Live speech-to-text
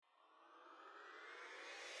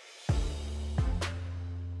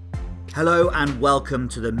Hello and welcome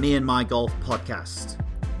to the Me and My Golf podcast.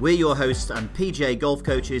 We're your hosts and PGA golf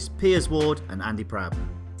coaches Piers Ward and Andy Proudman.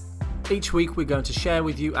 Each week we're going to share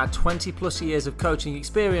with you our 20 plus years of coaching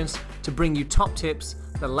experience to bring you top tips,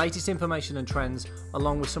 the latest information and trends,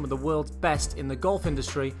 along with some of the world's best in the golf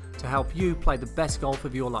industry to help you play the best golf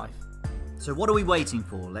of your life. So what are we waiting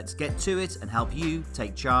for? Let's get to it and help you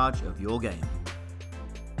take charge of your game.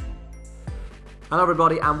 Hello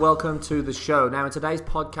everybody and welcome to the show. Now in today's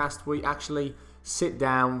podcast we actually sit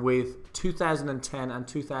down with 2010 and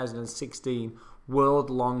 2016 World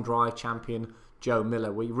Long Drive champion Joe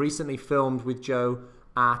Miller. We recently filmed with Joe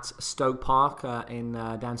at Stoke Park in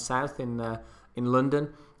down south in London,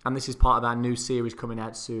 and this is part of our new series coming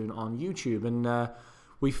out soon on YouTube. And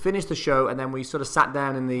we finished the show and then we sort of sat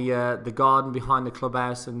down in the garden behind the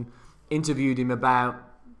clubhouse and interviewed him about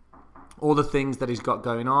all the things that he's got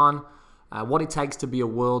going on. What it takes to be a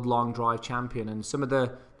world long drive champion and some of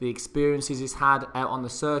the experiences he's had out on the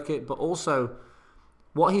circuit, but also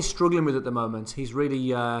what he's struggling with at the moment. He's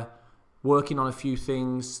really working on a few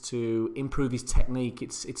things to improve his technique.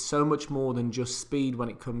 It's so much more than just speed when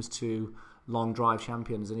it comes to long drive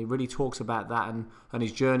champions, and he really talks about that and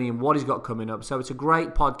his journey and what he's got coming up. So it's a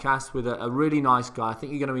great podcast with a really nice guy. I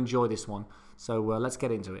think you're going to enjoy this one. So let's get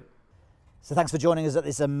into it. So thanks for joining us at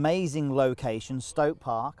this amazing location, Stoke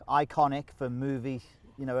Park, iconic for movies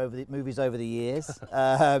over the years.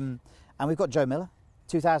 And we've got Joe Miller,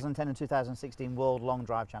 2010 and 2016 World Long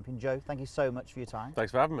Drive champion. Joe, thank you so much for your time.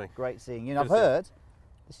 Thanks for having me. Great seeing you. And I've heard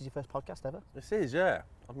this is your first podcast ever. This is, yeah.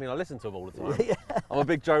 I mean, I listen to them all the time. Yeah. I'm a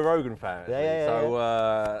big Joe Rogan fan. So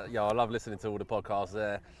I love listening to all the podcasts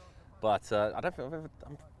there. But I don't think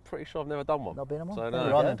I'm pretty sure I've never done one. Not been on one? So,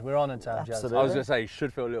 no. We're honoured to have Joe. I was going to say, you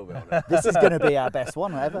should feel a little bit on it. This is going to be our best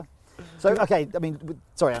one ever. So, okay, I mean,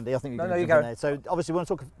 sorry, Andy, I think you're going to jump in there. So, obviously, we want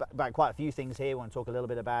to talk about quite a few things here. We want to talk a little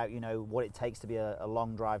bit about, what it takes to be a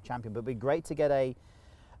long drive champion. But it'd be great to get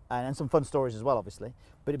and some fun stories as well, obviously.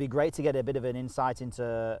 But it'd be great to get a bit of an insight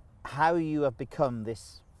into how you have become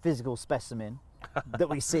this physical specimen that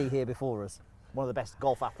we see here before us. One of the best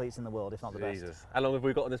golf athletes in the world, if not the best. Jesus. How long have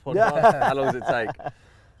we got on this podcast? How long does it take?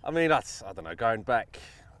 I mean, I don't know, going back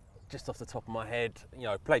just off the top of my head,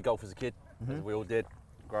 played golf as a kid, as we all did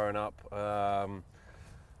growing up.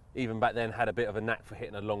 Even back then, had a bit of a knack for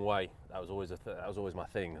hitting a long way. That was always my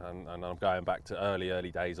thing. And I'm going back to early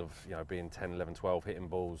days of being 10, 11, 12, hitting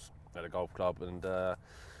balls at a golf club. And I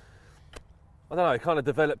don't know, it kind of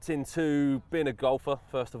developed into being a golfer,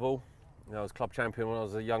 first of all. I was club champion when I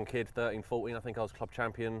was a young kid, 13, 14. I think I was club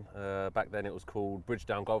champion. Back then, it was called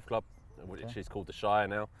Bridgedown Golf Club, which is called the Shire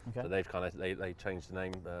now. Okay. So they changed the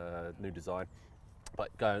name, new design.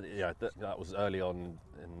 But that was early on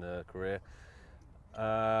in the career.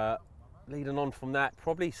 Leading on from that,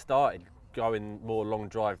 probably started going more long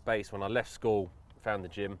drive base when I left school, found the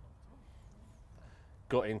gym,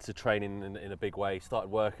 got into training in a big way, started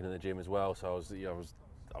working in the gym as well. So I was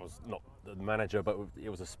not the manager, but it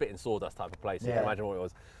was a spitting sawdust type of place. So you can imagine what it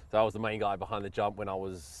was. So I was the main guy behind the jump when I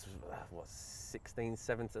was 17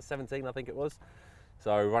 I think it was.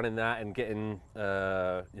 So running that and getting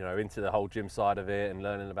into the whole gym side of it and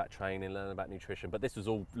learning about training, learning about nutrition. But this was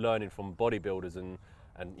all learning from bodybuilders and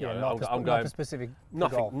I'm going specific.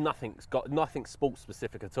 Nothing sports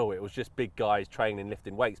specific at all. It was just big guys training,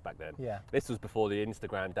 lifting weights back then. Yeah. This was before the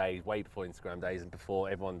Instagram days, way before Instagram days, and before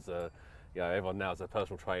everyone's everyone now is a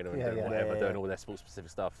personal trainer and doing all their sports specific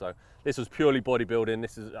stuff. So this was purely bodybuilding.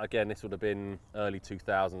 This would have been early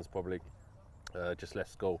 2000s probably. Just left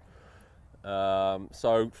school.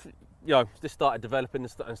 This started developing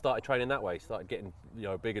and started training that way. Started getting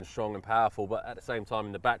big and strong and powerful, but at the same time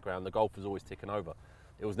in the background, the golf was always ticking over.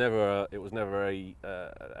 It was never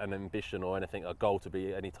an ambition or anything, a goal to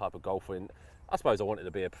be any type of golfer. I suppose I wanted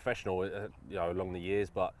to be a professional, along the years,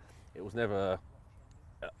 but it was never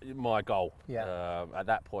my goal. Yeah. At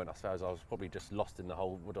that point, I suppose I was probably just lost in the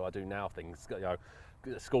whole "what do I do now" things.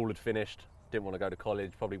 School had finished, didn't want to go to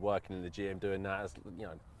college, probably working in the gym, doing that. As,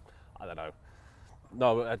 I don't know.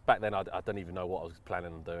 No, back then I don't even know what I was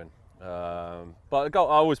planning on doing. But I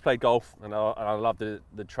always played golf, and I loved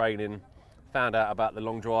the training. Found out about the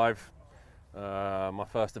long drive. My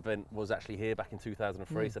first event was actually here back in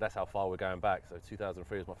 2003, so that's how far we're going back. So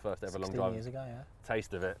 2003 was my first ever long drive. 16 years ago, yeah.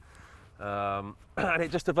 Taste of it. And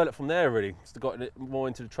it just developed from there, really. Just got more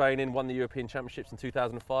into the training, won the European Championships in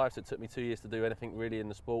 2005, so it took me 2 years to do anything really in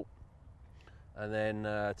the sport. And then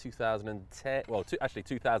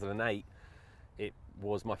 2008, it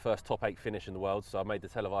was my first top 8 finish in the world, so I made the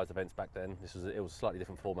televised events back then. It was a slightly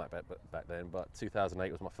different format back then, but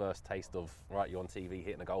 2008 was my first taste of, right, you're on TV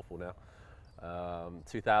hitting a golf ball now.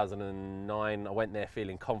 2009, I went there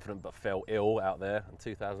feeling confident but felt ill out there. And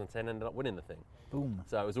 2010 ended up winning the thing. Boom.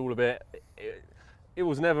 So it was all a bit. It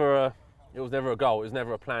was never a goal. It was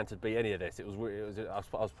never a plan to be any of this. I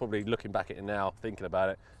was probably looking back at it now, thinking about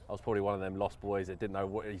it. I was probably one of them lost boys that didn't know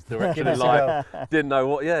what his direction in life, didn't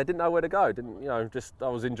know where to go. I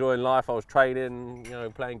was enjoying life. I was training,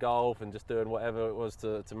 playing golf and just doing whatever it was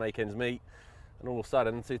to make ends meet. And all of a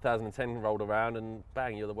sudden, 2010 rolled around, and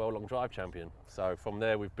bang, you're the World Long Drive champion. So from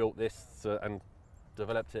there, we've built this and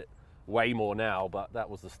developed it way more now. But that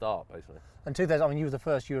was the start, basically. And 2000, you were the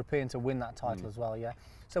first European to win that title as well, yeah.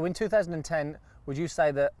 So in 2010, would you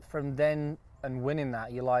say that from then and winning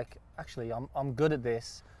that, you're like, actually, I'm good at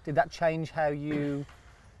this? Did that change how you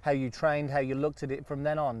trained, how you looked at it from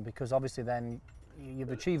then on? Because obviously then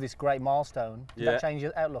you've achieved this great milestone. Did that change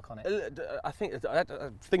your outlook on it? I think,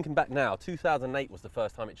 thinking back now, 2008 was the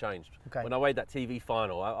first time it changed. Okay. When I weighed that TV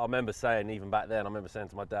final, I remember saying, even back then, I remember saying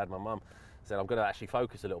to my dad, my mum, I said, I'm going to actually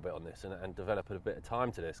focus a little bit on this and develop a bit of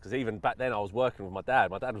time to this. Because even back then, I was working with my dad.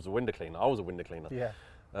 My dad was a window cleaner. I was a window cleaner. Yeah.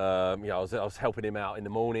 I was helping him out in the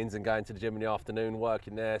mornings and going to the gym in the afternoon,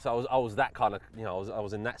 working there. So I was that kind of, I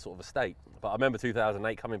was in that sort of a state. But I remember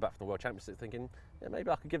 2008 coming back from the World Championships, thinking, yeah, maybe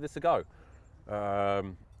I could give this a go.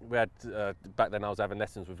 We had back then I was having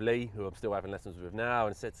lessons with Lee, who I'm still having lessons with now,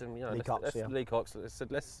 and said to him, Lee Cox, I said,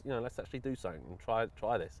 let's actually do something and try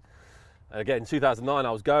this. And again, in 2009, I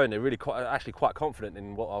was going there quite confident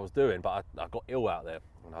in what I was doing, but I got ill out there.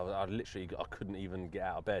 And I couldn't even get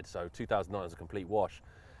out of bed. So 2009 was a complete wash.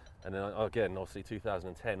 And then again, obviously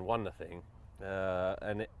 2010 won the thing.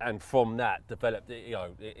 And from that developed,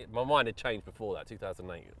 my mind had changed before that.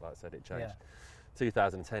 2008, like I said, it changed. Yeah.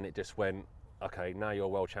 2010, it just went, okay, now you're a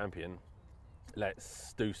world champion.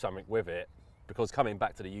 Let's do something with it. Because coming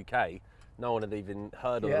back to the UK, no one had even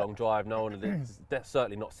heard of the long drive. No one had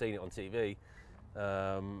certainly not seen it on TV.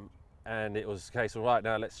 And it was a case of, right,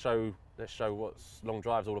 now let's show what long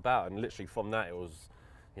drive's all about. And literally from that, it was,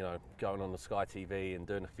 going on the Sky TV and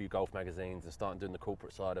doing a few golf magazines and starting doing the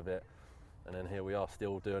corporate side of it. And then here we are,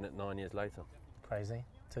 still doing it 9 years later. Crazy.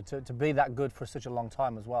 To be that good for such a long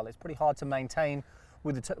time as well. It's pretty hard to maintain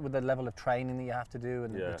with the level of training that you have to do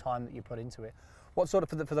and the time that you put into it. What sort of,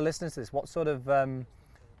 for the listeners to this, what sort of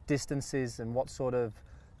distances and what sort of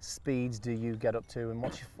speeds do you get up to, and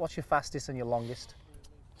what's your fastest and your longest?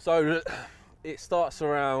 So it starts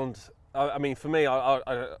around, I mean, for me,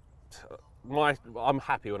 I'm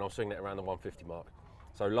happy when I'm swinging it around the 150 mark.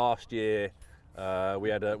 So last year we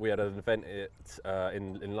had an event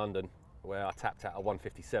in London where I tapped out at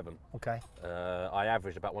 157. Okay. I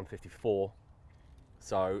averaged about 154.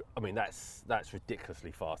 So I mean that's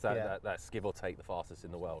ridiculously fast. That's give or take the fastest in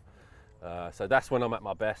the world. So that's when I'm at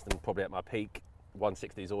my best and probably at my peak.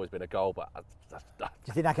 160 has always been a goal, but do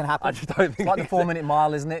you think that can happen? I just don't think it's like the 4 minute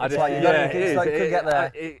mile, isn't it? It's like you could get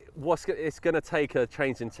there. It's going to take a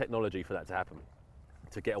change in technology for that to happen.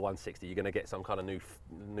 To get a 160, you're going to get some kind of new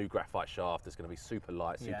graphite shaft that's going to be super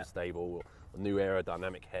light, super stable, new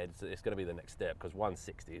aerodynamic heads. It's going to be the next step, because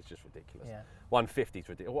 160 is just ridiculous. Yeah. 150 is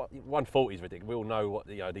ridiculous. 140 is ridiculous. We all know what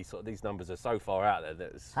these numbers are so far out there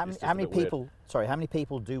that it's how many people? Sorry, how many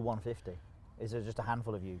people do 150? Is there just a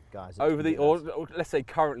handful of you guys? Or let's say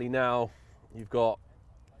currently now, you've got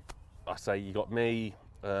me,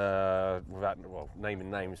 without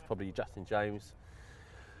naming names, probably Justin James.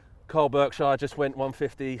 Carl Berkshire just went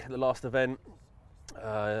 150 at the last event.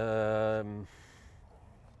 Glenn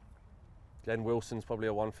Wilson's probably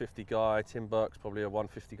a 150 guy. Tim Burke's probably a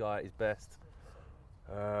 150 guy at his best.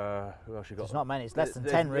 Who else you got? There's not many. It's less than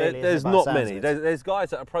 10 really. There's not many. There's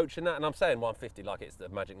guys that are approaching that, and I'm saying 150 like it's the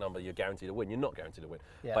magic number. You're guaranteed to win. You're not guaranteed to win,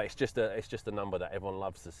 but it's just a number that everyone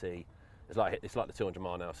loves to see. It's like the 200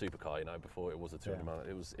 mile an hour supercar. Before it was a 200 mile.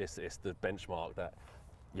 It's the benchmark that.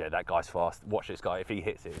 Yeah, that guy's fast. Watch this guy. If he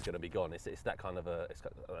hits it, it's going to be gone. It's that kind of a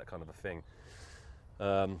thing.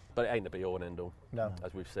 But it ain't the be all and end all,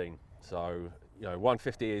 as we've seen. So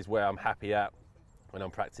 150 is where I'm happy at when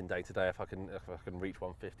I'm practicing day to day. If I can reach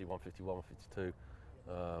 150, 151, 152,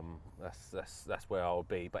 that's where I'll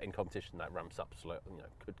be. But in competition, that ramps up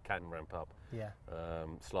can ramp up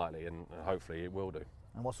slightly, and hopefully it will do.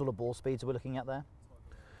 And what sort of ball speeds are we looking at there?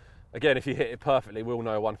 Again, if you hit it perfectly, we'll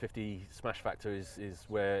know 150 smash factor is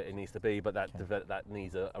where it needs to be, but that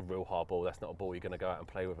needs a real hard ball. That's not a ball you're going to go out and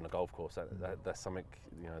play with on a golf course. That's something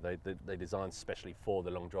they designed specially for the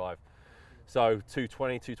long drive. So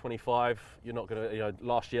 220, 225. You're not going to.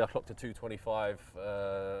 Last year I clocked a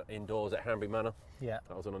 225 indoors at Hanbury Manor. Yeah,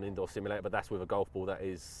 that was on an indoor simulator, but that's with a golf ball that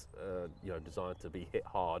is designed to be hit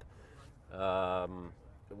hard.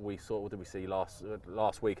 we saw, what did we see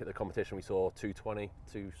last week at the competition? We saw 220,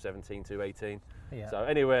 217, 218. Yeah. So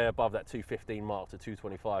anywhere above that 215 mark to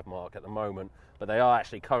 225 mark at the moment. But they are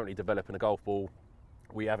actually currently developing a golf ball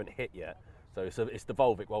we haven't hit yet. So it's the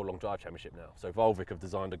Volvic World Long Drive Championship now. So Volvic have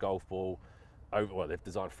designed a golf ball they've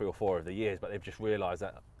designed 3 or 4 over the years, but they've just realised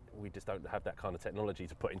that we just don't have that kind of technology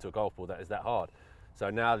to put into a golf ball that is that hard. So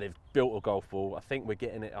now they've built a golf ball. I think we're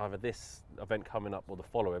getting it either this event coming up or the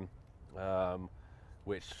following,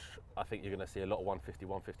 which I think you're going to see a lot of 150,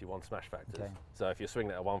 151 smash factors. Okay. So if you're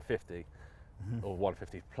swinging at a 150 or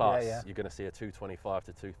 150 plus, you're going to see a 225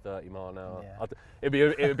 to 230 mile an hour. Yeah.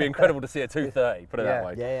 It would be incredible to see a 230. Put it that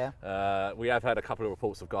way. Yeah. We have had a couple of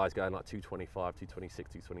reports of guys going like 225,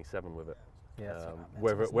 226, 227 with it. Yeah.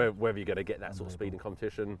 Whether you're going to get that sort of speed in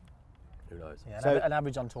competition, who knows? Yeah, so an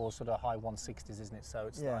average on tour sort of high 160s, isn't it? So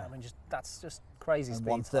it's like, I mean, that's just crazy speed.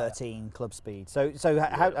 113 club speed. So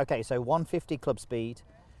how? Okay, so 150 club speed,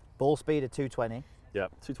 ball speed at 220. Yeah,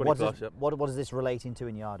 220 plus. What is this relating to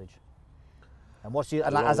in yardage? And what's your?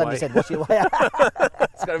 As Andy said, what's your?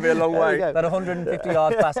 It's going to be a long way. About 150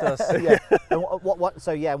 yards past us. Yeah. And what?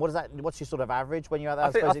 So yeah, what is that? What's your sort of average when you're at that?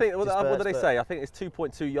 I think. What do they say? I think it's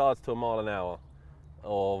 2.2 yards to a mile an hour.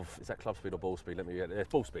 Is that club speed or ball speed? Let me get it. It's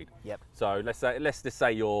ball speed. Yep. So let's just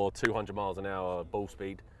say you're 200 miles an hour ball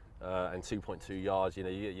speed and 2.2 yards. You know,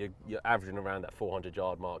 you're averaging around that 400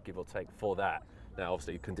 yard mark, give or take, for that. Now,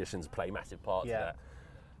 obviously, conditions play massive parts of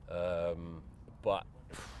that. But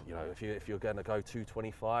you know, if you're going to go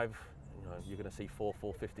 225, you know, you're going to see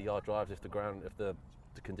 450 yard drives if the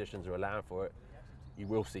conditions are allowing for it. You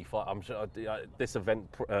will see. I'm sure this event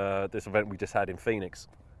we just had in Phoenix.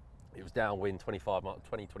 It was downwind 25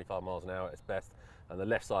 miles an hour at its best, and the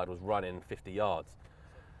left side was running 50 yards.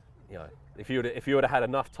 You know, if you would have had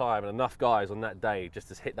enough time and enough guys on that day just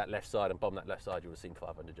to hit that left side and bomb that left side, you would have seen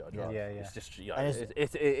 500 yard drive. Yeah. It's just, you know,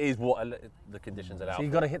 it is what the conditions allow. So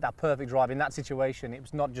you've got to hit that perfect drive in that situation.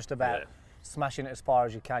 It's not just about smashing it as far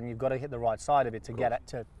as you can. You've got to hit the right side of it to get it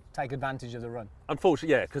to take advantage of the run.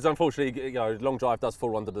 Unfortunately, because you know, long drive does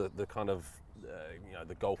fall under the kind of you know,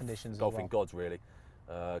 the golfing gods really.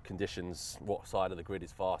 Conditions, what side of the grid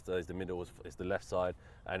is faster, is the middle, is the left side,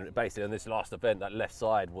 and basically in this last event that left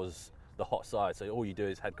side was the hot side, so all you do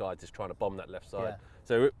is had guys just trying to bomb that left side.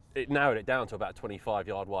 So it narrowed it down to about 25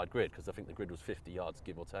 yard wide grid, because I think the grid was 50 yards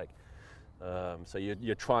give or take. So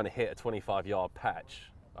you're trying to hit a 25 yard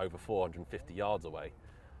patch over 450 yards away.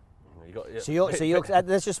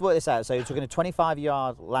 Let's just work this out. So you're talking a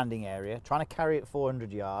 25-yard landing area, trying to carry it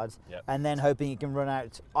 400 yards, and then hoping you can run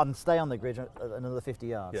out and stay on the grid another 50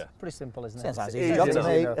 yards. Yeah, pretty simple, isn't it? Sounds easy to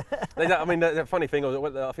me. I mean, the funny thing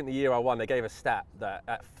was, I think the year I won, they gave a stat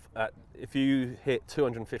that if you hit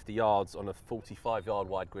 250 yards on a 45-yard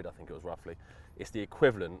wide grid, I think it was roughly, it's the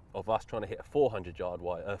equivalent of us trying to hit a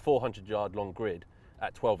 400-yard long grid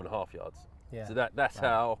at 12.5 yards. Yeah. So that's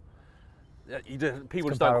how. People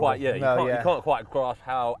just don't quite. You can't quite grasp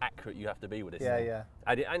how accurate you have to be with this. Yeah.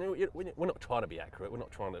 And we're not trying to be accurate.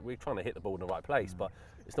 We're trying to hit the ball in the right place. But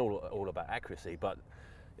it's not all about accuracy. But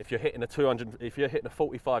if you're hitting a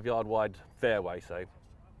 45-yard wide fairway, say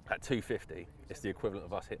at 250, it's the equivalent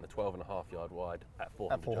of us hitting a 12.5 yard wide at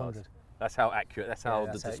 400 yards. That's how accurate. That's how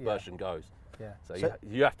the dispersion goes. Yeah. So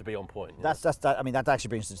you have to be on point. I mean, that actually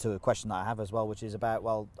brings us to a question that I have as well, which is about,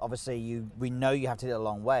 well, obviously we know you have to hit a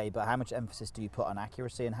long way, but how much emphasis do you put on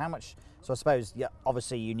accuracy, and how much? So I suppose,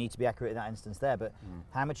 obviously you need to be accurate in that instance there, but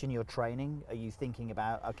how much in your training are you thinking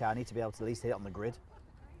about? Okay, I need to be able to at least hit it on the grid,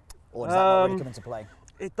 or does that not really come into play?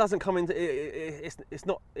 It doesn't come into. It's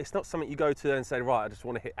not something you go to and say, right, I just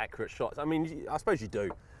want to hit accurate shots. I mean, I suppose you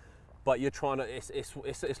do. But you're trying to.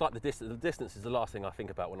 It's like the distance. The distance is the last thing I think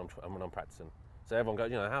about when I'm practicing. So everyone goes,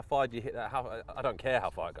 you know, how far do you hit that? I don't care how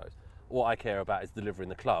far it goes. What I care about is delivering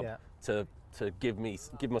the club to give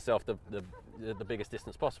myself the biggest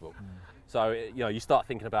distance possible. So you know, you start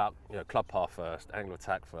thinking about, you know, club path first, angle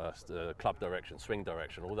attack first, club direction, swing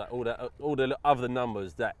direction, all the other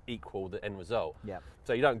numbers that equal the end result. Yeah.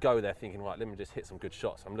 So you don't go there thinking, right, let me just hit some good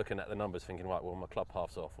shots. I'm looking at the numbers thinking, right, well, my club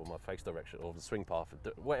path's off, or my face direction, or the swing path,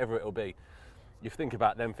 whatever it'll be. You think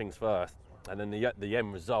about them things first, and then the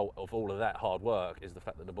end result of all of that hard work is the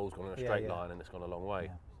fact that the ball's gone in a straight line and it's gone a long way.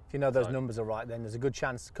 Yeah. If you know those numbers are right, then there's a good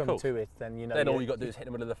chance to come to it. Then you know. Then all you got to do is hit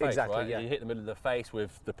the middle of the face, right? Yeah. You hit the middle of the face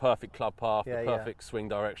with the perfect club path, the perfect swing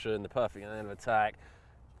direction, the perfect end of attack.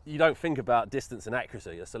 You don't think about distance and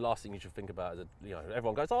accuracy. That's the last thing you should think about.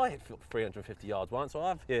 Everyone goes, I hit 350 yards once, or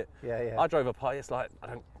I've hit. I drove a putt. It's like, I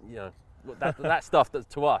don't, you know, that stuff that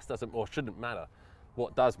to us doesn't or shouldn't matter.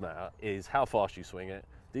 What does matter is how fast you swing it.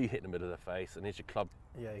 Do you hit the middle of the face, and is your club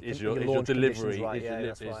is your delivery right.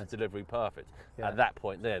 is the delivery perfect? At that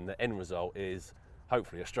point, then the end result is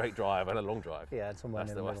hopefully a straight drive and a long drive. Yeah, somewhere in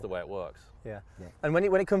the middle. That's the way it works. Yeah. And when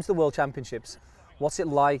it comes to the World Championships, what's it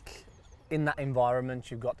like in that environment?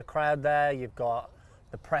 You've got the crowd there, you've got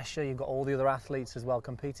the pressure, you've got all the other athletes as well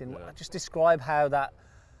competing. Just describe how that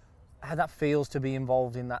feels to be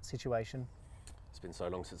involved in that situation. It's been so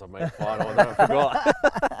long since I've made a final, I forgot.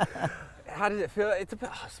 How does it feel? I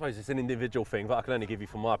suppose it's an individual thing, but I can only give you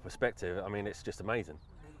from my perspective. I mean, it's just amazing.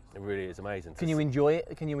 It really is amazing. Can you enjoy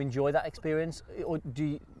it? Can you enjoy that experience,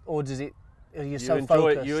 or does it? Are you so enjoy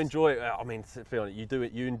focused? it. You enjoy it. I mean, you do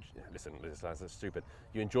it. Listen, this sounds stupid.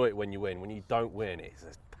 You enjoy it when you win. When you don't win, it's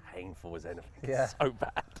as painful as anything. Yeah. It's so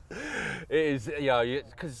bad. It is.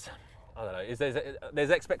 Because I don't know.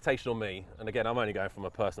 There's expectation on me, and again, I'm only going from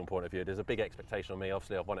a personal point of view. There's a big expectation on me.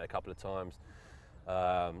 Obviously, I've won it a couple of times,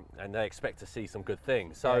 and they expect to see some good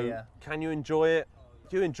things. So, can you enjoy it?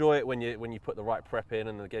 Do you enjoy it when you put the right prep in?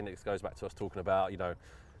 And again, it goes back to us talking about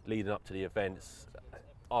leading up to the events.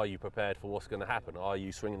 Are you prepared for what's going to happen? Are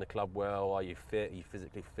you swinging the club well? Are you fit? Are you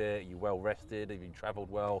physically fit? Are you well rested? Have you travelled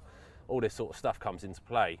well? All this sort of stuff comes into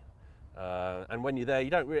play. And when you're there, you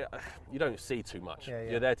don't see too much.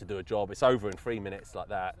 You're there to do a job. It's over in 3 minutes like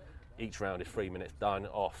that. Each round is 3 minutes done,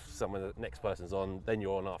 off. The next person's on, then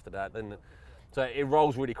you're on after that. So it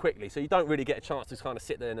rolls really quickly. So you don't really get a chance to kind of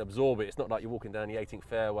sit there and absorb it. It's not like you're walking down the 18th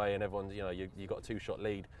fairway and everyone's, you've got a 2-shot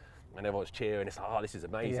lead and everyone's cheering. It's like, oh, this is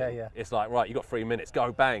amazing. It's like, right, you've got 3 minutes,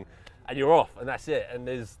 go bang, and you're off, and that's it. And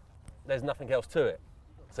there's nothing else to it.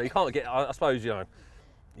 So you can't get, I suppose, you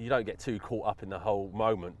don't get too caught up in the whole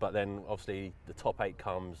moment, but then obviously the top 8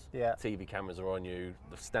 comes, TV cameras are on you,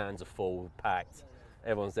 the stands are full, packed.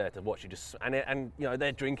 Everyone's there to watch you, and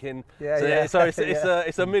they're drinking. So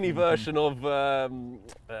it's a mini version of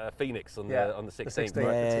Phoenix on the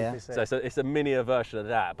 16th. So it's a minier version of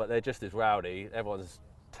that, but they're just as rowdy. Everyone's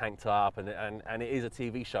tanked up, and it is a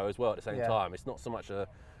TV show as well at the same time. It's not so much it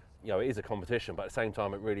is a competition, but at the same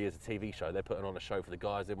time it really is a TV show. They're putting on a show for the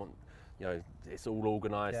guys. They want, it's all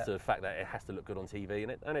organised to the fact that it has to look good on TV,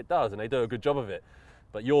 and it does, and they do a good job of it.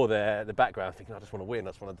 But you're there in the background thinking, I just want to win.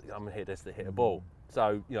 I'm here just to hit a ball.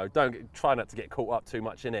 So try not to get caught up too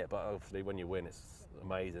much in it. But obviously, when you win, it's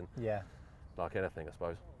amazing. Yeah. Like anything, I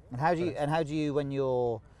suppose. And how do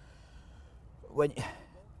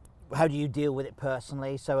you deal with it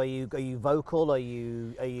personally? So are you vocal? Are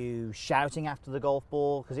you shouting after the golf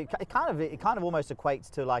ball? Because it kind of almost equates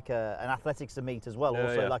to like an athletics meet as well.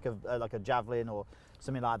 Like a javelin or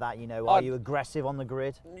something like that. Are you aggressive on the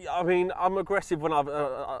grid? I mean, I'm aggressive when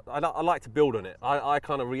I like to build on it. I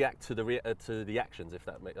kind of react to the actions, if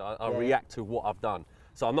that makes. I react to what I've done.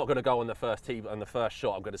 So I'm not going to go on the first tee and the first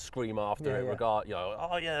shot. I'm going to scream after it.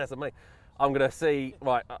 That's amazing. I'm going to see,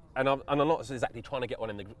 right, and I'm not exactly trying to get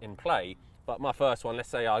one in play, but my first one, let's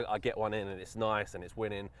say I get one in and it's nice and it's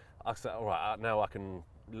winning, I say, all right, now I can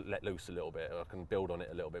let loose a little bit, I can build on it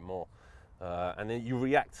a little bit more. And then you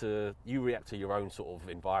react to your own sort of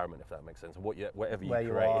environment, if that makes sense, whatever you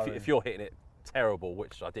create. If you're hitting it terrible,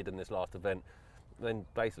 which I did in this last event, then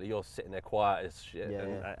basically you're sitting there quiet as shit,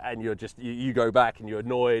 and you're just, you go back and you're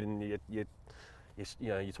annoyed and you're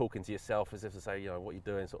talking to yourself as if to say, what you're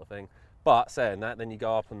doing, sort of thing. But saying that, then you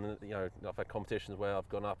go up and I've had competitions where I've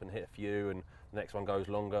gone up and hit a few, and the next one goes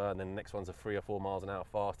longer, and then the next one's a 3 or 4 miles an hour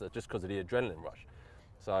faster, just because of the adrenaline rush.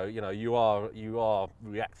 So you are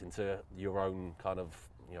reacting to your own kind of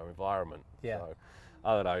environment. Yeah. So,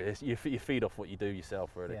 I don't know. You feed off what you do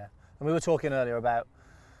yourself, really. Yeah. And we were talking earlier about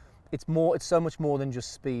it's so much more than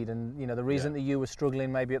just speed, and the reason that you were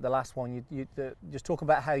struggling maybe at the last one. You just talk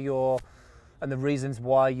about how and the reasons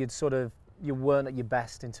why you weren't at your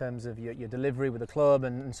best in terms of your delivery with the club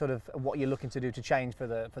and sort of what you're looking to do to change for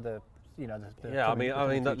the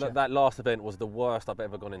that last event was the worst I've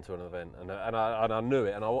ever gone into an event, and I knew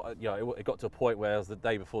it, and it got to a point where it was the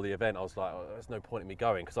day before the event. I was like, there's no point in me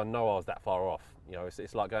going because I know I was that far off.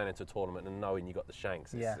 It's like going into a tournament and knowing you got the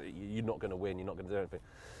shanks. You're not going to win. You're not going to do anything.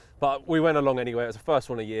 But we went along anyway. It was the first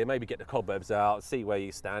one of the year. Maybe get the cobwebs out, see where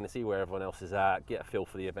you stand, see where everyone else is at, get a feel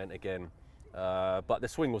for the event again. But the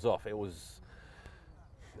swing was off. It was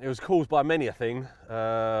caused by many a thing.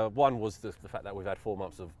 One was the fact that we've had 4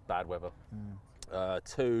 months of bad weather.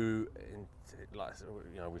 2,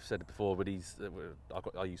 we've said it before, but I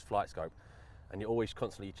use FlightScope, and you're always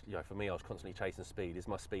constantly, for me, I was constantly chasing speed. Is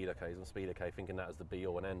my speed okay? Is my speed okay? Thinking that was the be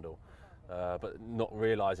all and end all. But not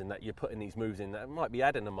realising that you're putting these moves in that might be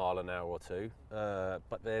adding a mile an hour or 2,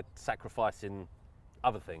 but they're sacrificing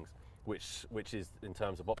other things, which is in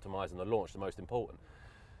terms of optimising the launch the most important.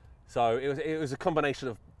 So it was a combination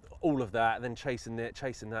of all of that, and then chasing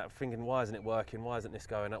that, thinking, why isn't it working? Why isn't this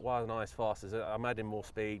going up? Why isn't I as fast as it? I'm adding more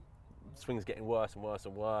speed. Swing's getting worse and worse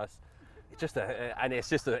and worse. It's just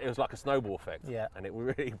it was like a snowball effect, and it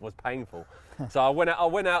really was painful. So I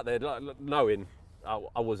went out there knowing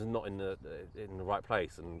I was not in the right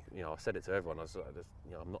place, and I said it to everyone. I was like,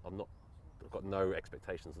 I've got no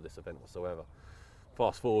expectations of this event whatsoever.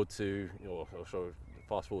 Fast forward to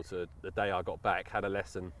the day I got back, had a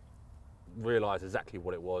lesson, realised exactly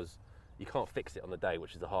what it was. You can't fix it on the day,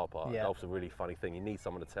 which is the hard part. Golf's a really funny thing. You need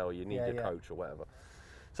someone to tell you. You need your coach or whatever.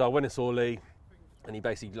 So I went and saw Lee, and he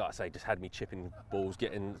basically, like I say, just had me chipping balls,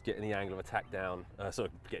 getting the angle of attack down,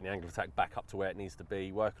 getting the angle of attack back up to where it needs to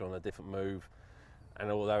be, working on a different move. And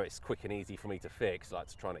although it's quick and easy for me to fix, like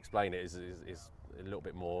to try and explain it is a little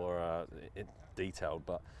bit more detailed,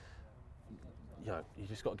 but you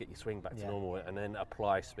just got to get your swing back to normal and then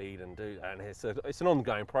apply speed and it's an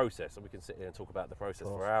ongoing process, and we can sit here and talk about the process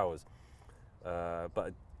for hours.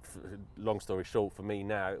 But long story short, for me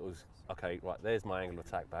now, it was, okay, right, there's my angle of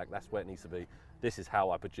attack back, that's where it needs to be, this is how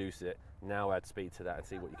I produce it, now add speed to that and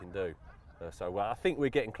see what you can do. I think we're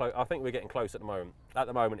getting close. I think we're getting close at the moment. At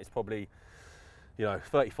the moment, it's probably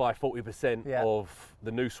 35-40% of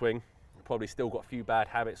the new swing. Probably still got a few bad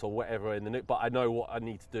habits or whatever in the new, but I know what I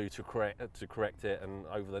need to do to correct it. And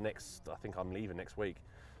over the next, I think I'm leaving next week.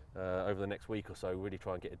 Over the next week or so, really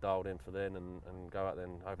try and get it dialed in for then, and go out there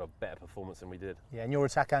and have a better performance than we did. Yeah, and your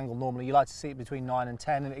attack angle normally, you like to see it between 9 and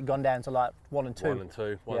 10, and it had gone down to like 1 and 2. 1 and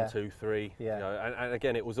 2, 1, 2, 3. Yeah. And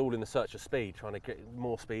again, it was all in the search of speed, trying to get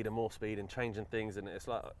more speed and changing things. And it's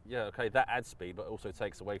like, okay, that adds speed, but also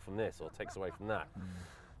takes away from this or takes away from that.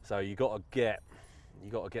 So you got to get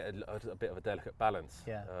a bit of a delicate balance.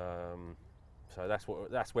 Yeah. So that's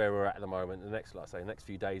where we're at the moment. The next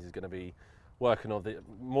few days is going to be working on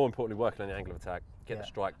working on the angle of attack, get the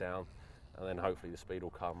strike down, and then hopefully the speed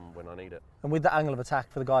will come when I need it. And with the angle of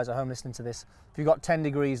attack, for the guys at home listening to this, if you've got 10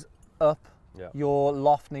 degrees up, your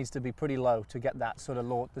loft needs to be pretty low to get that sort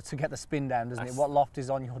of to get the spin down, doesn't it? What loft is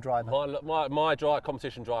on your driver? My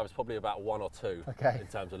competition drive is probably about 1 or 2. Okay. In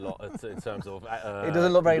terms of it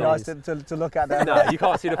doesn't look very nice to look at that. No, you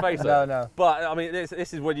can't see the face. No. But I mean, this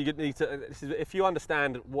is when you need to. If you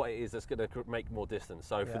understand what it is that's going to make more distance.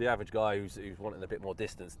 So for the average guy who's wanting a bit more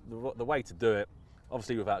distance, the way to do it,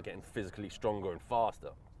 obviously without getting physically stronger and faster,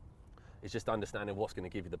 it's just understanding what's going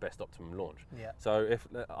to give you the best optimum launch. Yeah. So if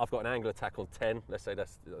I've got an angle attack on 10, let's say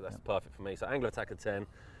that's perfect for me. So angle attack at 10,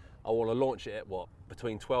 I want to launch it at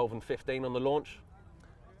between 12 and 15 on the launch.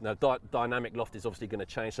 Now dynamic loft is obviously going to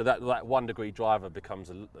change. So that 1 degree driver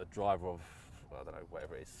becomes a driver of, I don't know,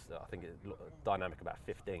 whatever it is. I think it's dynamic about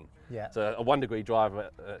 15. Yeah. So a 1 degree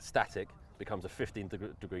driver static becomes a 15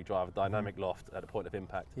 degree driver dynamic loft at the point of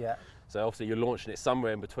impact. Yeah. So obviously you're launching it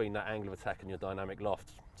somewhere in between that angle of attack and your dynamic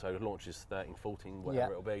loft. So the launch is 13, 14,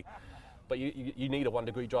 whatever it'll be. But you need a 1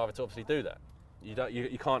 degree driver to obviously do that.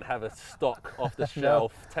 You can't have a stock off the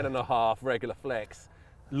shelf 10.5 regular flex,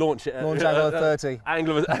 launch it at launch angle of 30.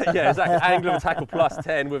 Angle of attack of plus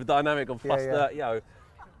 10 with a dynamic of plus 30.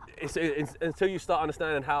 It's until you start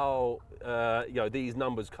understanding how these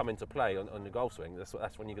numbers come into play on your golf swing,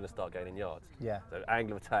 that's when you're going to start gaining yards. Yeah. So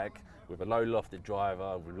angle of attack with a low lofted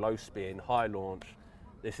driver, with low spin, high launch.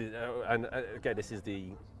 This is again, this is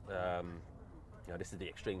the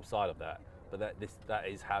extreme side of that. But that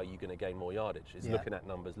is how you're going to gain more yardage. Is looking at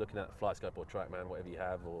numbers, looking at Flight Scope or TrackMan, whatever you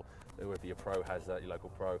have, or whether your pro has that, your local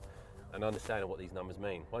pro, and understanding what these numbers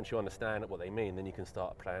mean. Once you understand what they mean, then you can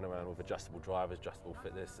start playing around with adjustable drivers, adjustable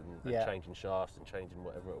fitness, and changing shafts and changing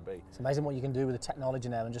whatever it'll be. It's amazing what you can do with the technology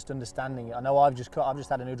now and just understanding it. I know I've just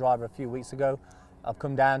had a new driver a few weeks ago. I've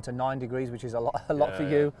come down to 9 degrees, which is a lot for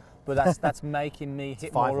you, but that's making me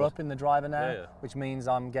hit more up in the driver now, which means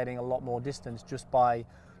I'm getting a lot more distance just by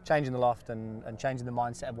changing the loft and changing the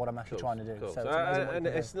mindset of what I'm actually trying to do. So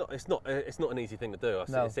it's not an easy thing to do.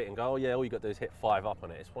 I sit and go, all you got to do is hit 5 up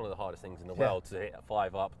on it. It's one of the hardest things in the world to hit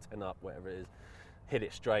 5 up, 10 up, whatever it is. Hit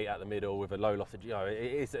it straight out the middle with a low lofted.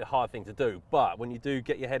 It is a hard thing to do. But when you do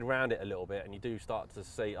get your head around it a little bit and you do start to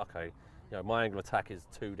see, okay, my angle of attack is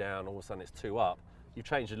 2 down, all of a sudden it's 2 up. You've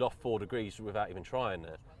changed the loft 4 degrees without even trying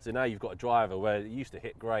there. So now you've got a driver where it used to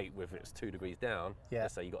hit great with it's 2 degrees down.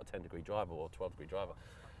 Let's say you got a 10 degree driver or a 12 degree driver.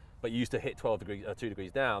 But you used to hit 2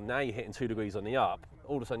 degrees down. Now you're hitting 2 degrees on the up.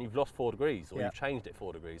 All of a sudden you've lost 4 degrees, or you've changed it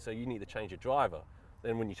 4 degrees. So you need to change your driver.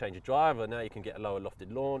 Then when you change your driver, now you can get a lower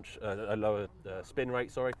lofted launch, a lower spin rate.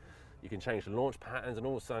 Sorry, you can change the launch patterns, and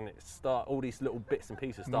all of a sudden all these little bits and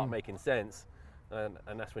pieces start making sense.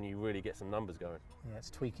 and that's when you really get some numbers going. Yeah, it's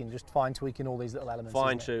tweaking, just fine-tweaking all these little elements.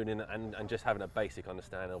 Fine-tuning and just having a basic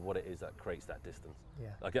understanding of what it is that creates that distance.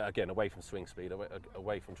 Yeah. Again, away from swing speed,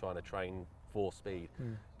 away from trying to train for speed,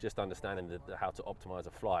 just understanding how to optimise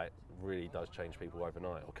a flight really does change people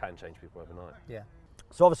overnight, or can change people overnight. Yeah.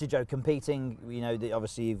 So obviously, Joe, competing, you know,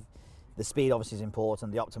 the speed obviously is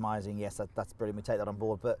important, the optimising, yes, that's brilliant, we take that on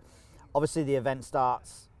board, but obviously the event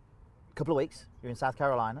starts a couple of weeks, you're in South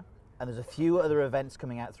Carolina, and there's a few other events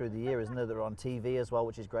coming out through the year, isn't there, that are on TV as well,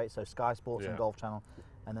 which is great, so Sky Sports and Golf Channel,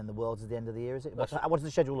 and then the Worlds at the end of the year, is it? What does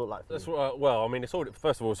the schedule look like for you? Well, I mean,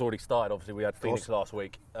 first of all, it's already started, obviously we had Phoenix last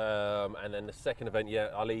week, and then the second event,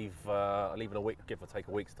 I leave in a week, give or take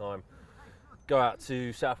a week's time, go out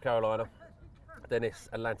to South Carolina, then it's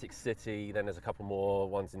Atlantic City, then there's a couple more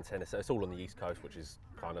ones in Tennessee. It's all on the East Coast, which is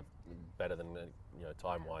kind of better than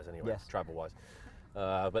time-wise anyway, travel-wise.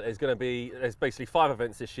 But there's basically 5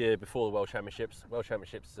 events this year before the World Championships. World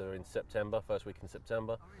Championships are in September, first week in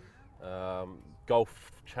September.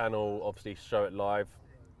 Golf Channel obviously show it live.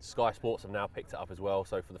 Sky Sports have now picked it up as well,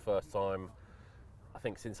 so for the first time, I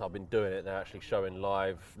think since I've been doing it, they're actually showing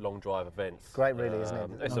live long drive events. Great, really, isn't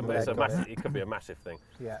it? It's a massive. It could be a massive thing.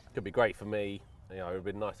 Yeah. It could be great for me. It would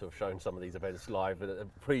be nice to have shown some of these events live in the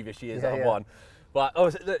previous years that I've won. But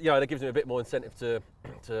that gives me a bit more incentive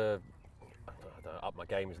to up my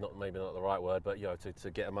game is maybe not the right word, but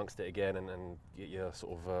to get amongst it again and get your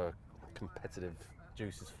sort of competitive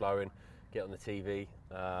juices flowing, get on the TV.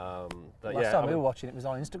 Last time we were watching it was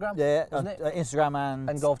on Instagram, wasn't it? Instagram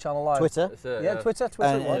and Golf Channel Live. Twitter. Twitter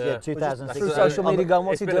And, was. yeah, 2006. Through social media, going,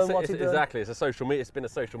 what's he doing? Exactly, it's a social media. It's been a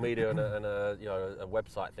social media and a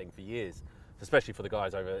website thing for years, especially for the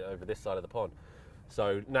guys over this side of the pond.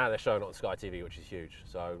 So now they're showing it on Sky TV, which is huge.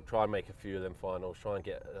 So try and make a few of them finals. Try and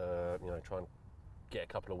get a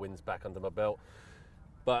couple of wins back under my belt.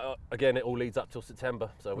 But again, it all leads up till September.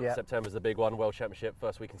 So September's the big one, World Championship,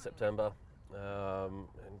 first week in September, and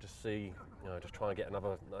just see, just try and get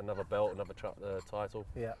another belt, another title.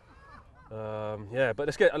 Yeah. But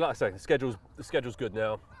like I say, the schedule's good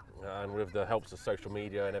now, and with the helps of social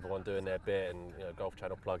media and everyone doing their bit, and Golf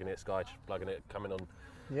Channel plugging it, Sky plugging it, coming on.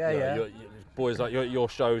 Your boys like your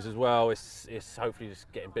shows as well. It's hopefully just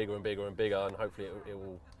getting bigger and bigger and bigger, and hopefully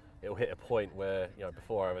it'll hit a point where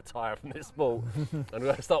before I retire from this sport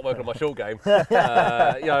and start working on my short game,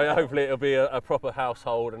 hopefully it'll be a proper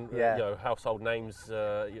household and household names.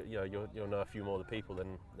 You'll know a few more of the people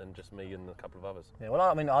than just me and a couple of others. Yeah, well,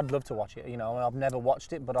 I mean, I'd love to watch it. I've never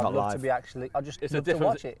watched it, but I'd love to be actually. To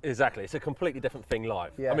watch it. Exactly, it's a completely different thing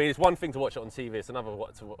live. Yeah. I mean, it's one thing to watch it on TV; it's another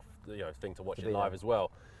thing to watch it live as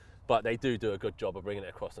well. But they do a good job of bringing it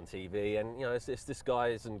across on TV, and it's this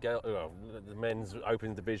guys and girls, the men's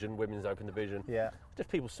open division, women's open division. Yeah. Just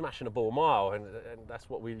people smashing a ball a mile, and that's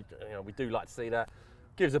what we do like to see. That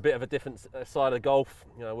gives a bit of a different side of golf.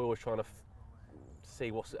 We're always trying to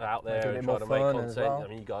see what's out there and trying to make content. Well. I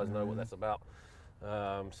mean, you guys know what that's about.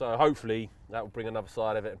 So hopefully that will bring another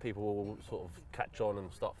side of it, and people will sort of catch on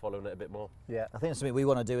and start following it a bit more. Yeah, I think it's something we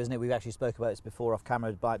want to do, isn't it? We've actually spoke about this before off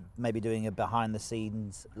camera, by maybe doing a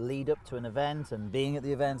behind-the-scenes lead-up to an event and being at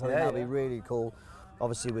the event. I think that'd be really cool.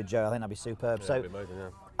 Obviously with Joe, I think that'd be superb. Yeah, so, it'd be amazing,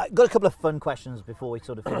 I've got a couple of fun questions before we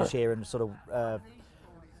sort of finish here and sort of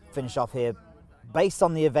finish off here, based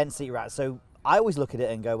on the events that you're at. So I always look at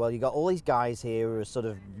it and go, well, you got all these guys here who are sort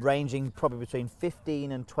of ranging probably between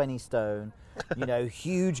 15 and 20 stone,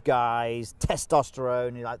 huge guys,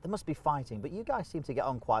 testosterone. You're like, they must be fighting, but you guys seem to get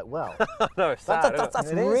on quite well. No, it's sad.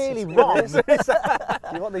 That's really wrong.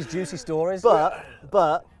 You want these juicy stories,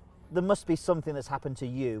 but there must be something that's happened to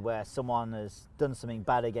you where someone has done something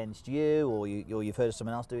bad against you, or you've heard of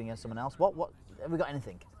someone else doing against someone else. What have we got?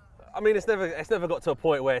 Anything? I mean, it's never got to a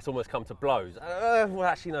point where it's almost come to blows. Well,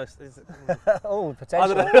 actually, no. Oh,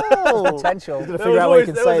 potential. Potential. There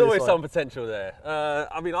was always some potential there.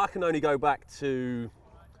 I mean, I can only go back to,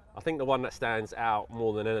 I think the one that stands out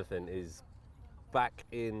more than anything is back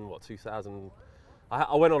in 2000.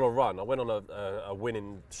 I went on a run. I went on a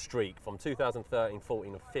winning streak from 2013,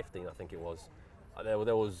 14, and 15. I think it was. There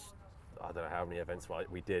was, I don't know how many events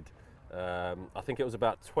we did. I think it was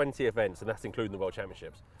about 20 events, and that's including the World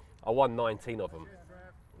Championships. I won 19 of them.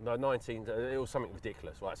 No, 19. It was something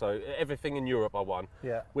ridiculous, right? So everything in Europe I won.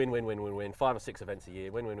 Yeah. Win. 5 or 6 events a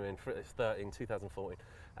year. Win. 13, 2014,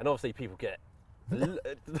 and obviously people get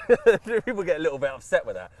a little bit upset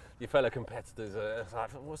with that. Your fellow competitors are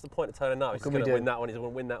like, what's the point of turning up? He's going to win that one. He's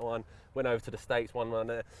going to win that one. Went over to the States, won one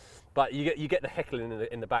there. But you get the heckling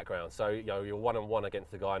in the background. So you're 1-on-1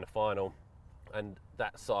 against the guy in the final, and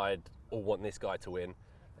that side all want this guy to win,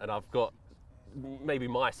 and I've got maybe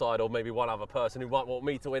my side or maybe one other person who might want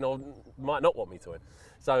me to win or might not want me to win.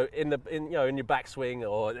 So in your backswing,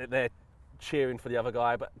 or they're cheering for the other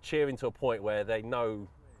guy, but cheering to a point where they know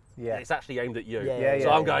it's actually aimed at you.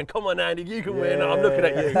 So I'm going, come on, Andy, you can win. And I'm looking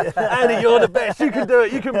at you. Andy, you're the best. You can do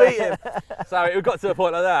it. You can beat him. So it got to a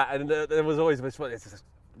point like that, and there was always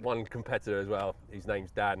one competitor as well. His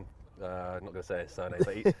name's Dan. I'm not going to say his surname,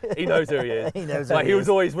 but he knows who he is. He knows he was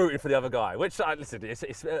always rooting for the other guy, which, listen, it's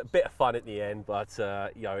a bit of fun at the end, but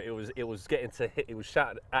it was getting to hit. It was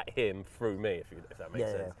shouted at him through me, if that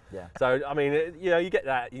makes sense. Yeah. So I mean, you get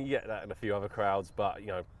that in a few other crowds, but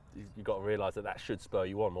you've got to realise that should spur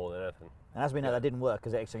you on more than anything. And as we know, that didn't work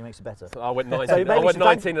because it actually makes it better. So I went 19. I went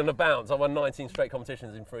 19 on the bounce. I won 19 straight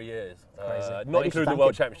competitions in 3 years, not including the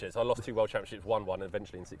World Championships. I lost 2 World Championships, won one,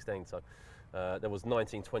 eventually in 16. So there was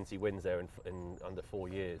 19-20 wins there in under 4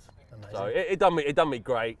 years. Amazing. So it done me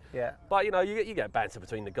great. Yeah. But you get banter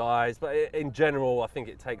between the guys. But in general, I think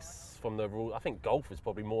it takes from the rule. I think golf is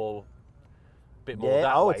probably a bit more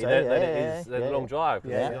that way than it is long drive.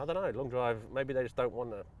 Yeah. I don't know, long drive. Maybe they just don't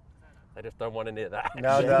want to. They just don't want to near that.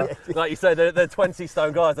 No. Like you said, they're 20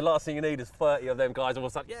 stone guys. The last thing you need is 30 of them guys all of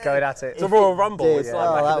a sudden, going at it. It's a Royal Rumble. It's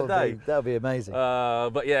like back in the day. That would be amazing.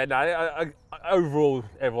 But yeah, no. Overall,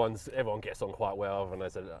 everyone gets on quite well, and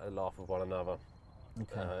there's a laugh with one another.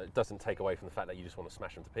 Okay. It doesn't take away from the fact that you just want to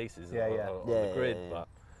smash them to pieces on the grid. But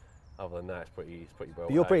other than that, it's pretty well.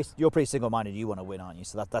 But you're pretty single-minded. You want to win, aren't you?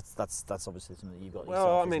 So that's obviously something that you've got.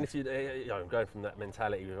 Well, I mean, if you going from that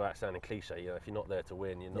mentality without sounding cliche, if you're not there to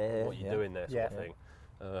win, you're not what you're doing there, sort of thing.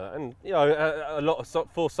 And a lot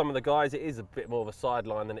for some of the guys, it is a bit more of a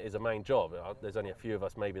sideline than it is a main job. There's only a few of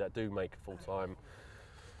us maybe that do make a full-time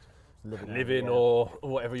living or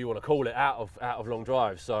whatever you want to call it out of long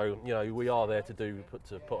drives. So we are there to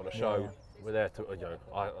put on a show. We're there to,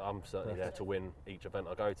 I'm certainly there to win each event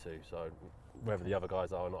I go to. So whether the other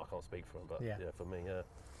guys are or not, I can't speak for them. But for me,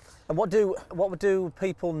 And what do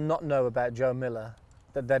people not know about Joe Miller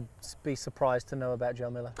that they'd be surprised to know about Joe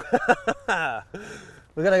Miller?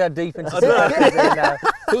 We're going to go deep into now.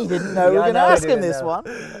 He didn't know we were going to ask him this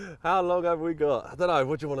one. How long have we got? I don't know.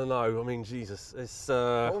 What do you want to know? I mean, Jesus, it's.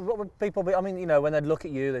 What would people be? I mean, when they'd look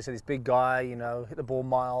at you, they say this big guy, hit the ball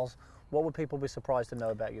miles. What would people be surprised to know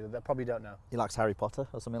about you that they probably don't know? He likes Harry Potter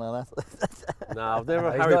or something like that. No, I've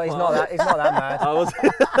never. He's not that mad. I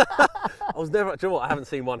was never. Do you know what? I haven't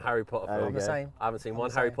seen one Harry Potter film. I'm the same. I haven't seen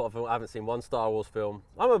one Harry Potter film. I haven't seen one Star Wars film.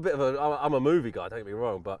 I'm a movie guy. Don't get me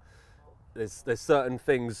wrong, but there's certain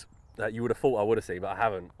things that you would have thought I would have seen, but I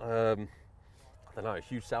haven't. I don't know.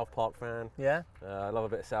 Huge South Park fan. Yeah. I love a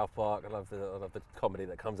bit of South Park. I love the comedy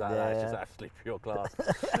that comes out of that. It's just absolutely pure class.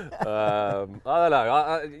 I don't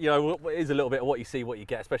know. It is a little bit of what you see, what you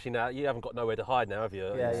get. Especially now, you haven't got nowhere to hide now, have you?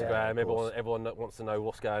 Instagram. Everyone wants to know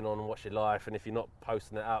what's going on and what's your life. And if you're not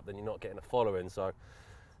posting it up, then you're not getting a following. So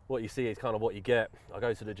what you see is kind of what you get. I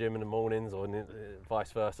go to the gym in the mornings, or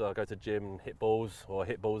vice versa. I go to the gym and hit balls, or I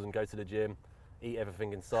hit balls and go to the gym. Eat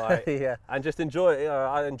everything in sight, and just enjoy it.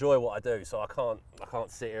 I enjoy what I do, so I can't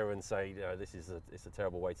sit here and say, it's a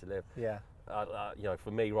terrible way to live. Yeah. For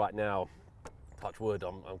me right now, touch wood,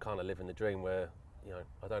 I'm kind of living the dream where,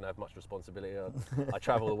 I don't have much responsibility. I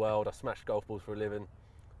travel the world. I smash golf balls for a living.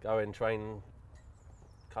 Go in, train.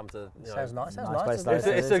 Come to. Sounds nice.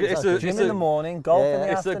 It's a gym in the morning, golf in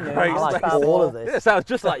the afternoon. It's a great space. All of this. Yeah, it sounds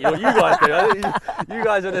just like you guys do. You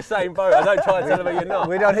guys are in the same boat. I don't try and tell them you're not.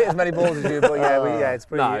 We don't hit as many balls as you, but it's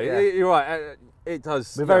pretty. No, you're right. It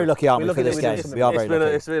does. We're very lucky, aren't we, for this game? We are very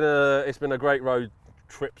lucky. It's been a great road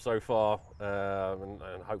trip so far, and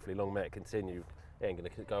hopefully long may it continue. It ain't going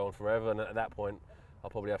to go on forever, and at that point, I'll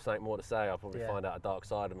probably have something more to say. I'll probably find out a dark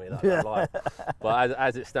side of me that I like. But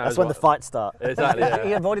as it stands, that's when the fights start. Exactly. Yeah.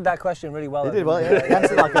 He avoided that question really well. He did well. Yeah. He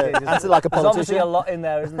answered like a politician. There's obviously a lot in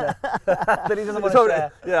there, isn't there? That he doesn't want to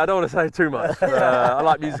share. Yeah, I don't want to say too much. I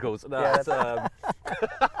like musicals. No,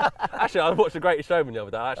 actually, I watched The Greatest Showman the other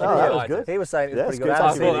day. That was good. He was saying it was pretty good.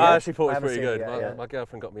 I actually thought it was pretty good. My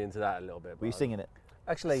girlfriend got me into that a little bit. Were you singing it?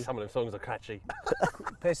 Actually, some of them songs are catchy.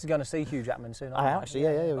 Pierce is going to see Hugh Jackman soon. I am actually,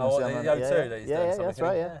 yeah. Oh, the O2. Yeah, that's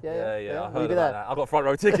right. Yeah. I heard about that. I got front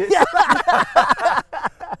row tickets.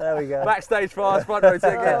 There we go. Backstage pass, front row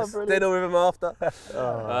tickets, dinner with him after.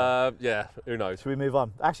 Who knows? Should we move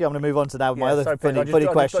on? Actually, I'm going to move on to now. My other funny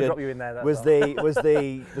question was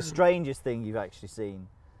the strangest thing you've actually seen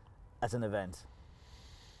at an event.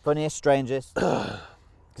 Funniest, strangest.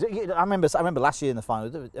 I remember last year in the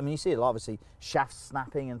final. I mean, you see a lot, obviously, shafts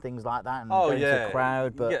snapping and things like that, and going to the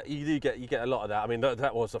crowd. But you get a lot of that. I mean,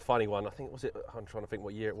 that was a funny one. I think I'm trying to think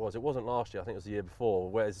what year it was. It wasn't last year. I think it was the year before.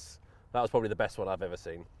 That was probably the best one I've ever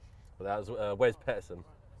seen. But that was Wes Pettersson.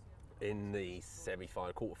 in the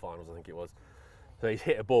semi-final, quarterfinals, I think it was. So he's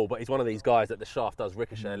hit a ball, but he's one of these guys that the shaft does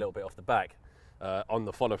ricochet a little bit off the back on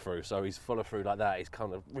the follow through. So he's follow through like that. He's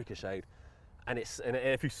kind of ricocheted, and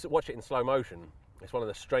if you watch it in slow motion, it's one of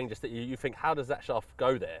the strangest that you think, how does that shaft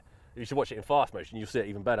go there? You should watch it in fast motion. You'll see it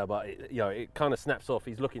even better. But it kind of snaps off.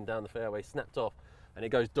 He's looking down the fairway, snapped off, and it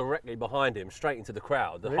goes directly behind him, straight into the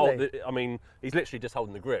crowd. He's literally just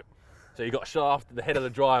holding the grip. So you got a shaft, the head of the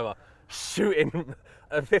driver, shooting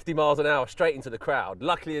at 50 miles an hour straight into the crowd.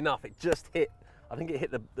 Luckily enough, it just hit. I think it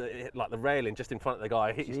hit the railing just in front of the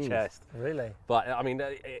guy. It hit his chest. Really? But I mean,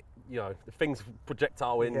 the things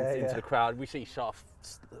projectile into the crowd. We see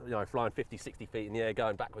shafts, flying 50, 60 feet in the air,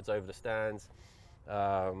 going backwards over the stands.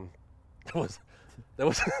 There was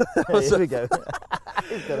here we go.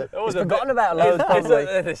 He's forgotten about loads, probably.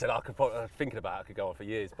 Listen, thinking about it, I could go on for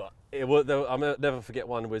years, but I'll never forget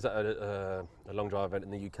one. Was at a long drive event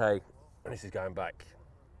in the UK, and this is going back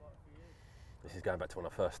to when I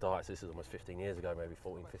first started, so this is almost 15 years ago, maybe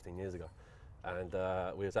 14, 15 years ago. And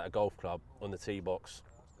we was at a golf club on the tee box,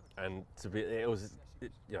 and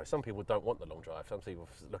some people don't want the long drive. Some people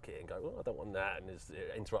look at it and go, well, I don't want that, and it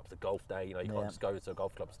interrupts the golf day. You can't just go to a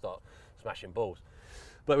golf club and start smashing balls.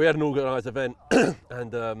 But we had an organised event,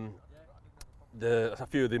 and a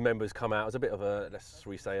few of the members come out. It was a bit of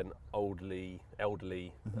an elderly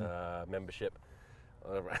membership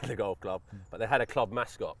around the golf club, but they had a club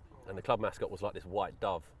mascot, and the club mascot was like this white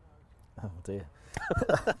dove. Oh dear.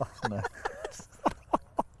 No.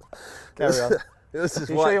 Carry on. It was just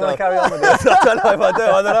You sure you want to carry on with this? I don't know if I do.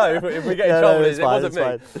 I don't know if we get in trouble. It's It fine, wasn't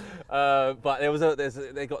it's me. But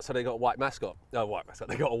they got a white mascot. No, white mascot.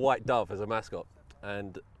 They got a white dove as a mascot,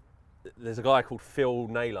 and there's a guy called Phil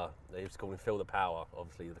Naylor. They used to call him Phil the Power.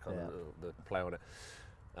 Obviously, the play on it.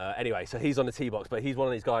 Anyway, so he's on the tee box, but he's one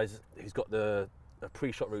of these guys who's got a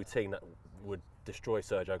pre-shot routine that would destroy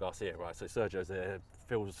Sergio Garcia. Right. So Sergio's there.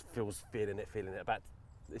 Phil's feeling it.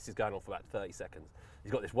 This is going on for about 30 seconds.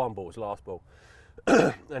 He's got this one ball, his last ball.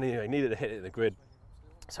 And anyway, he needed to hit it in the grid.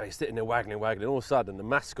 So he's sitting there waggling. All of a sudden, the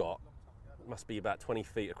mascot, must be about 20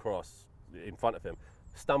 feet across in front of him,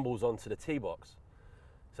 stumbles onto the tee box.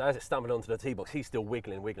 So as it's stumbling onto the tee box, he's still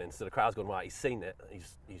wiggling. So the crowd's gone, right, he's seen it.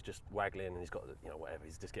 He's just waggling, and he's got, whatever,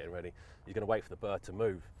 he's just getting ready. He's going to wait for the bird to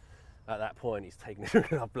move. At that point, he's taking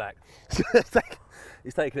it up black.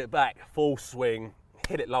 He's taking it back, full swing,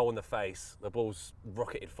 hit it low on the face. The ball's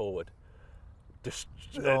rocketed forward.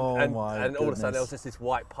 And all of a sudden there was just this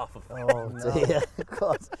white puff of dear.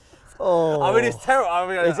 God. Oh. I mean, it's terrible. I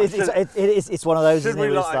mean, it's one of those, isn't it?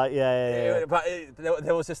 Like, like, yeah. But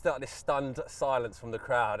there was just this stunned silence from the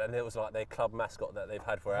crowd, and it was like their club mascot that they've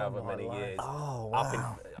had for however many years. Oh,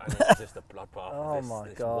 wow. And it was just a bloodbath Oh,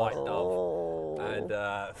 this God. white dove. Oh. And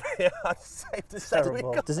I'm safe to say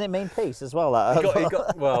Doesn't it mean peace as well?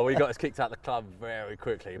 we got us kicked out of the club very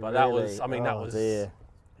quickly. But that was, I mean, that was... Dear.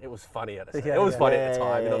 It was funny at the time. It was funny at the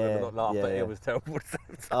time. You're not going to laugh, but yeah. it was terrible at the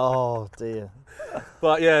same time. Oh dear.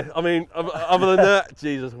 But yeah, I mean, other than that,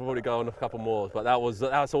 Jesus, we'll probably go on a couple more. But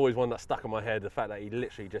that's always one that stuck in my head. The fact that he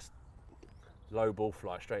literally just low ball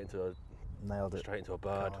fly straight into a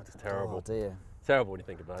bird. It's terrible. Oh dear. Terrible when you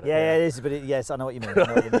think about it. Yeah, it is. But yes, I know what you mean.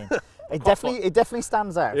 It definitely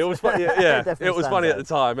stands out. It was funny. Yeah, it was funny at the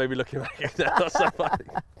time. Maybe looking back at it now, so funny.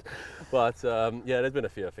 But there's been a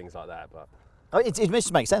few things like that. But it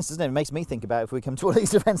just makes sense, doesn't it? It makes me think about if we come to one of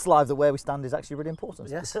these events live, that where we stand is actually really important.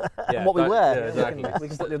 Yes. And what we wear. Yeah, exactly. We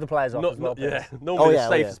can put the other players off as well. Normally the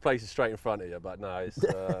safest place is straight in front of you, but no, it's,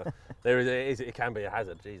 it can be a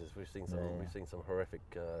hazard. Jesus, we've seen some horrific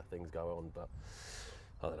things go on, but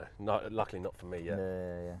I don't know. Luckily not for me yet.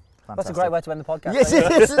 Yeah. Fantastic. That's a great way to end the podcast. Yes, it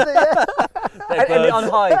is, isn't it? End it on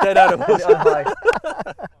high. Dead animals. End it on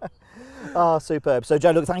high. Oh, superb. So,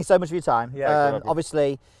 Joe, look, thank you so much for your time. Yeah,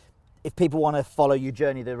 obviously, if people want to follow your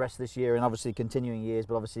journey the rest of this year and obviously continuing years,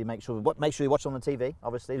 but obviously make sure you watch on the TV.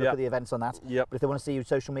 Obviously, look at the events on that. Yep. But if they want to see you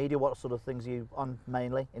social media, what sort of things are you on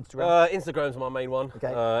mainly? Instagram. Instagram's my main one.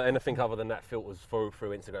 Okay. Anything other than that filters through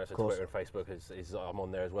Instagram. So Twitter and Facebook is I'm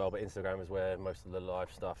on there as well. But Instagram is where most of the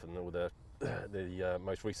live stuff and all the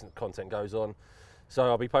most recent content goes on. So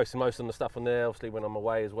I'll be posting most of the stuff on there. Obviously, when I'm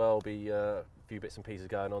away as well, be a few bits and pieces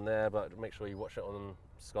going on there. But make sure you watch it on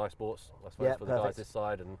Sky Sports, I suppose, for the guys this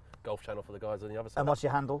side, and Golf Channel for the guys on the other side. And what's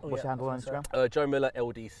your handle? What's your handle on Instagram? Joe Miller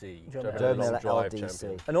LDC. Joe Miller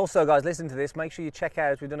LDC. And also, guys, listen to this. Make sure you check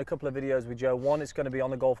out. We've done a couple of videos with Joe. One, it's going to be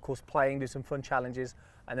on the golf course playing, do some fun challenges,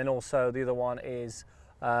 and then also the other one is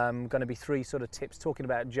going to be 3 sort of tips talking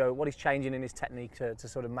about Joe, what he's changing in his technique to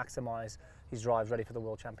sort of maximise his drives ready for the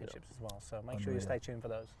World Championships as well. So make sure you stay tuned for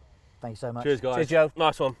those. Thank you so much. Cheers, guys. Cheers, Joe.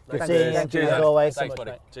 Nice one. Good seeing you. As always. Thanks,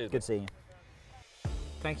 buddy. Cheers. Good seeing you.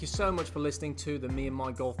 Thank you so much for listening to the Me and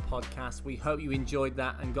My Golf podcast. We hope you enjoyed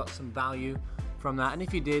that and got some value from that. And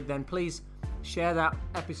if you did, then please share that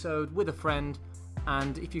episode with a friend.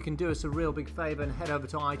 And if you can do us a real big favor and head over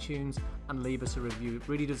to iTunes and leave us a review. It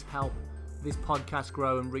really does help this podcast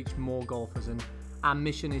grow and reach more golfers. And our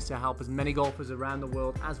mission is to help as many golfers around the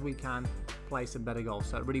world as we can play some better golf.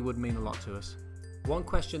 So it really would mean a lot to us. One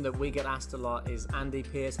question that we get asked a lot is, Andy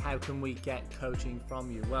Pierce, how can we get coaching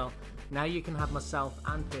from you? Well, now you can have myself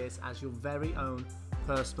and Pierce as your very own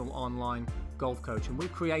personal online golf coach. And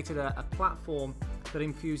we've created a platform that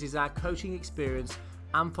infuses our coaching experience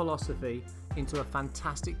and philosophy into a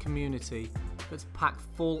fantastic community that's packed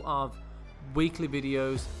full of weekly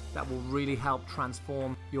videos that will really help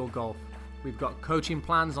transform your golf. We've got coaching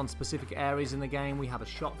plans on specific areas in the game. We have a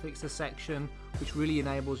shot fixer section, which really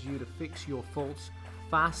enables you to fix your faults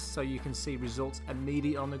fast so you can see results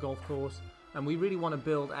immediate on the golf course. And we really want to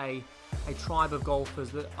build a tribe of golfers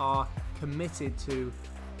that are committed to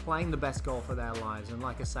playing the best golf of their lives. And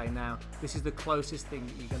like I say now, this is the closest thing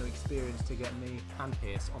that you're going to experience to get me and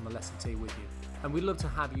Pierce on the lesson tee with you. And we'd love to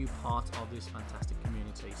have you part of this fantastic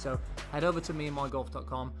community. So head over to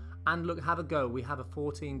meandmygolf.com and look, have a go. We have a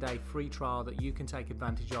 14-day free trial that you can take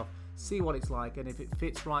advantage of, see what it's like, and if it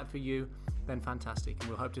fits right for you, then fantastic. And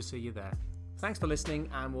we'll hope to see you there. Thanks for listening,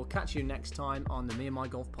 and we'll catch you next time on the Me and My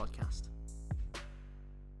Golf podcast.